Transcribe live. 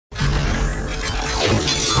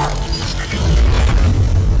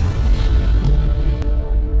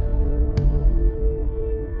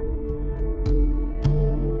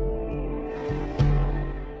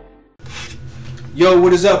Yo,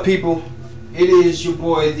 what is up, people? It is your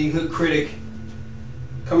boy, the Hood Critic,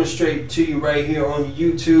 coming straight to you right here on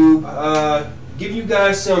YouTube. Give you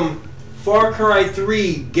guys some Far Cry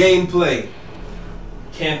 3 gameplay,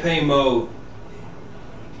 campaign mode.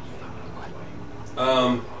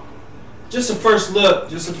 Just a first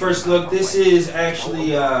look. This is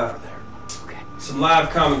actually some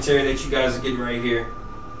live commentary that you guys are getting right here.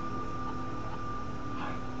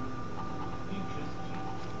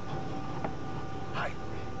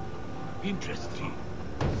 Interesting.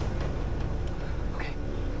 Okay.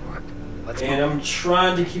 And I'm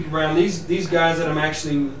trying to keep around these guys that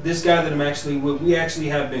this guy that I'm actually with. We actually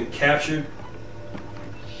have been captured,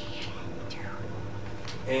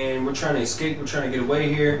 and we're trying to escape. We're trying to get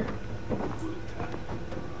away here.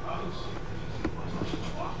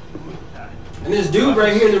 And this dude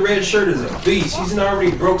right here in the red shirt is a beast. He's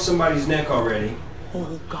already broke somebody's neck already.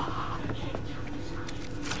 Oh God.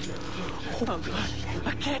 Oh God.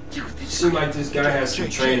 I can't do this. Seems like this guy has some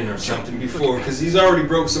training or something before, because he's already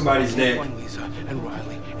broke somebody's neck and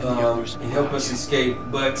help us escape.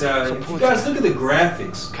 But if you guys look at the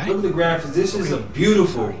graphics, This is a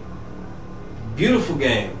beautiful, beautiful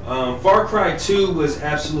game. Far Cry 2 was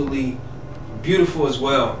absolutely beautiful as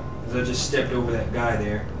well. As I just stepped over that guy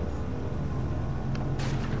there.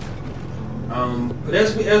 But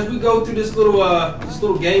as we go through this little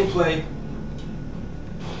gameplay.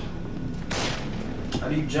 How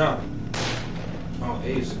do you jump? Oh, A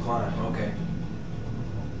is to climb. Okay.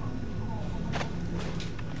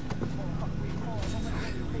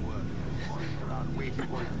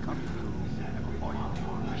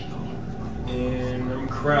 And I'm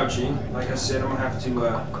crouching. Like I said, I'm gonna have to.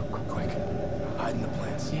 Quick, hide in the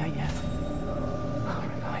plants. Yeah.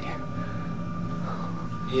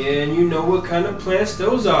 And you know what kind of plants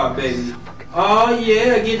those are, baby. Oh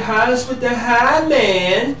yeah, get highest with the high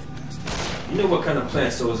man. You know what kind of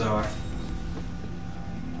plants those are.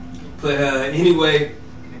 But anyway,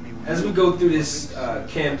 as we go through this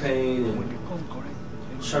campaign and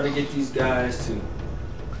try to get these guys to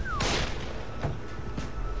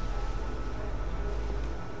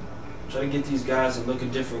look a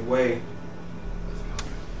different way.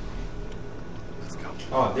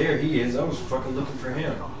 Oh, there he is. I was fucking looking for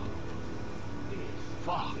him.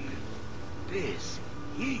 Fuck this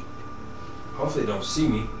heat. Hopefully they don't see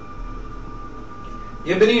me.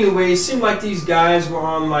 Yeah, but anyway, it seemed like these guys were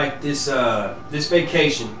on like this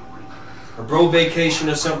vacation, a bro vacation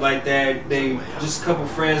or something like that. They just a couple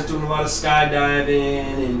friends doing a lot of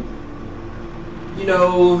skydiving and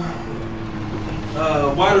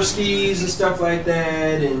water skis and stuff like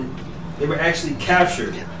that, and they were actually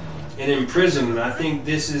captured and imprisoned. And I think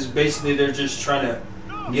this is basically they're just trying to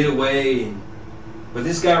get away. But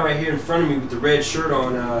this guy right here in front of me with the red shirt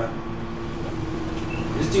on.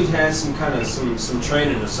 This dude has some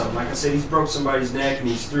training or something. Like I said, he's broke somebody's neck and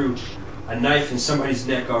he's threw a knife in somebody's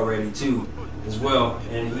neck already too, as well.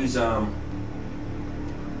 And he's telling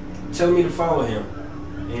me to follow him.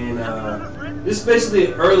 And this is basically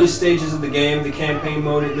the early stages of the game, the campaign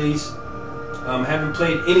mode at least. Haven't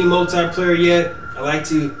played any multiplayer yet. I like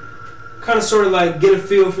to kind of sort of like get a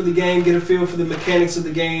feel for the game, get a feel for the mechanics of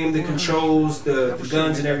the game, the controls, the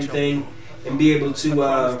guns and everything, and be able to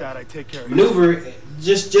maneuver.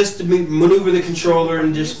 Just to maneuver the controller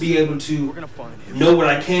and just be able to know what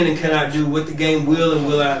I can and cannot do, what the game will and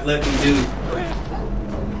will not let me do.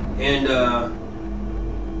 And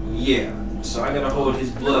yeah, so I gotta hold his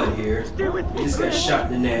blood here. He just got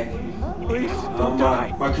shot in the neck.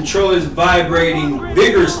 My controller is vibrating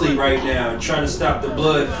vigorously right now, trying to stop the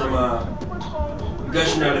blood from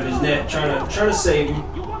gushing out of his neck, trying to save him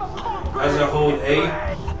as I hold A.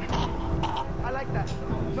 I like that.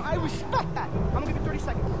 No, I respect that. I'm gonna give you 30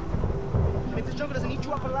 seconds. If the jungle doesn't eat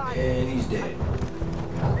you up alive. And he's dead.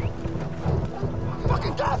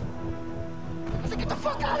 Fucking death! I said, get the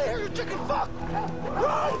fuck out of here, you chicken fuck!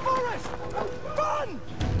 Run, Forrest! Run!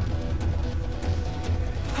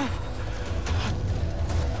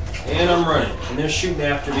 And I'm running, and they're shooting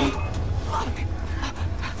after me.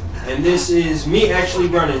 And this is me actually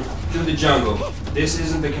running through the jungle. This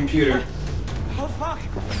isn't the computer. Oh fuck!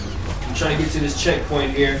 I'm trying to get to this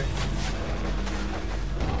checkpoint here.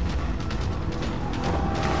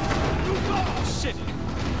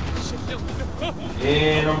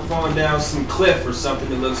 And I'm falling down some cliff or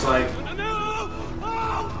something, it looks like.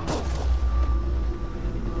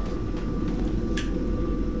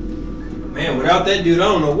 Man, without that dude, I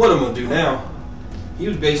don't know what I'm going to do now. He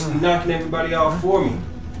was basically knocking everybody off for me.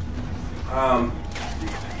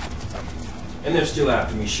 And they're still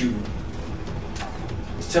after me, shooting.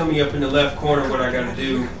 It's telling me up in the left corner what I got to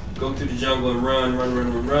do. Go through the jungle and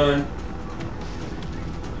run.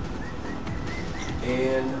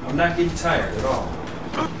 and I'm not getting tired at all.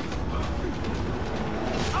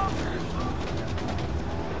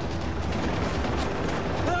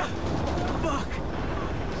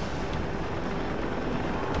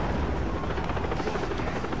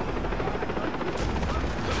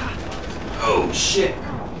 Oh shit!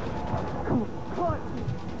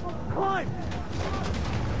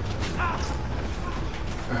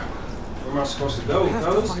 Where am I supposed to go, We have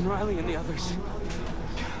to fellas? find Riley and the others.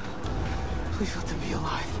 Please let them be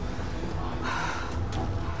alive.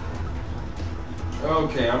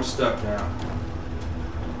 Okay, I'm stuck now.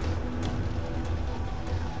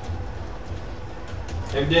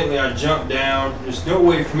 Evidently I jumped down. There's no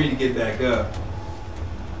way for me to get back up.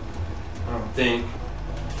 I don't think.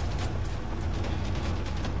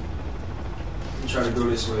 Let me try to go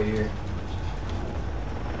this way here.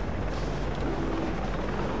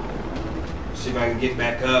 See if I can get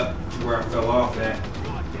back up to where I fell off at.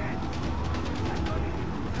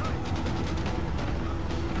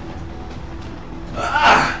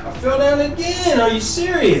 Ah! I fell down again! Are you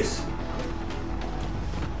serious?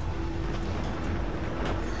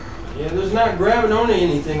 Yeah, there's not grabbing onto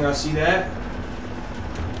anything, I see that.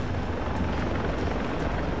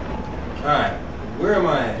 Alright, where am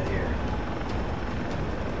I at here?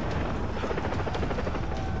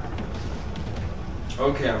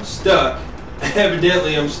 Okay, I'm stuck.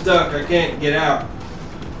 Evidently I'm stuck, I can't get out.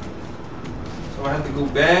 So I have to go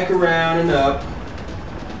back around and up.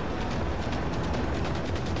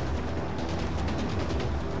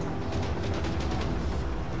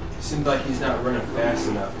 It seems like he's not running fast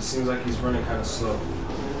enough. It seems like he's running kind of slow.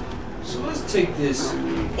 So let's take this.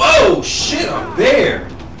 Whoa, shit, a bear!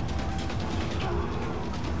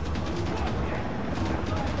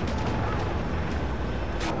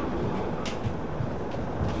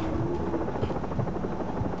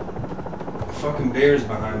 Fucking bears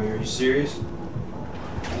behind me, are you serious?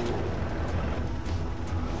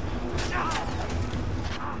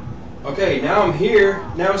 Okay, now I'm here.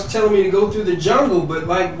 Now it's telling me to go through the jungle, but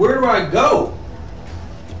like, where do I go?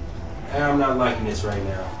 I'm not liking this right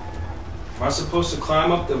now. Am I supposed to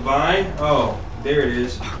climb up the vine? Oh, there it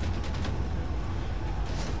is.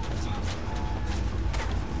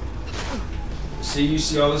 See, you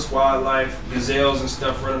see all this wildlife, gazelles and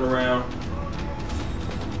stuff running around.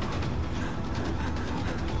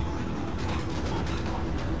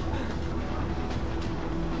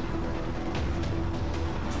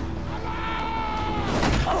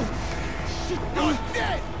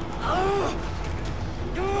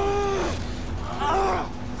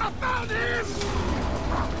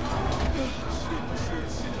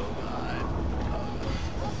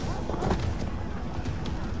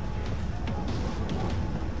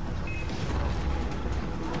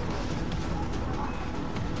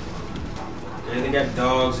 Yeah, they got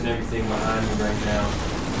dogs and everything behind me right now.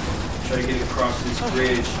 Try to get across this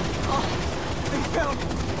bridge. They found me.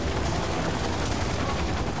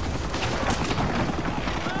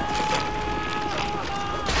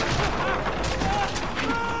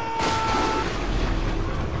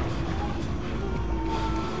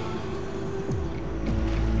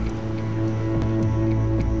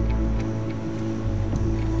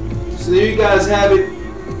 So there you guys have it.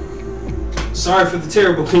 Sorry for the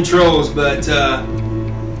terrible controls, but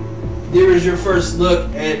there is your first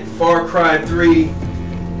look at Far Cry 3.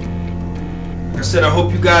 Like I said, I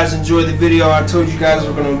hope you guys enjoyed the video. I told you guys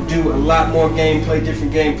we're going to do a lot more gameplay,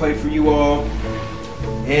 different gameplay for you all.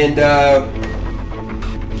 And,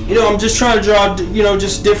 you know, I'm just trying to draw, you know,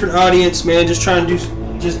 just different audience, man. Just trying to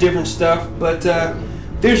do just different stuff. But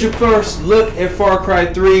there's your first look at Far Cry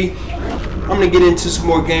 3. I'm going to get into some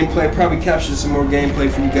more gameplay, probably capture some more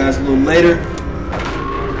gameplay for you guys a little later.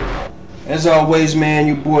 As always, man,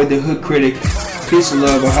 your boy, the Hood Critic. Peace and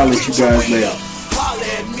love. I'll holler at you guys later. Holler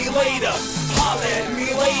at me later. Holler at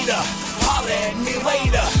me later. Holler at me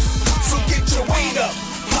later. So get your weight up.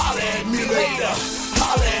 Holler at me later.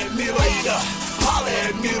 Holler at me later. Holler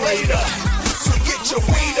at me later. So get your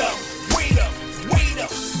weight up.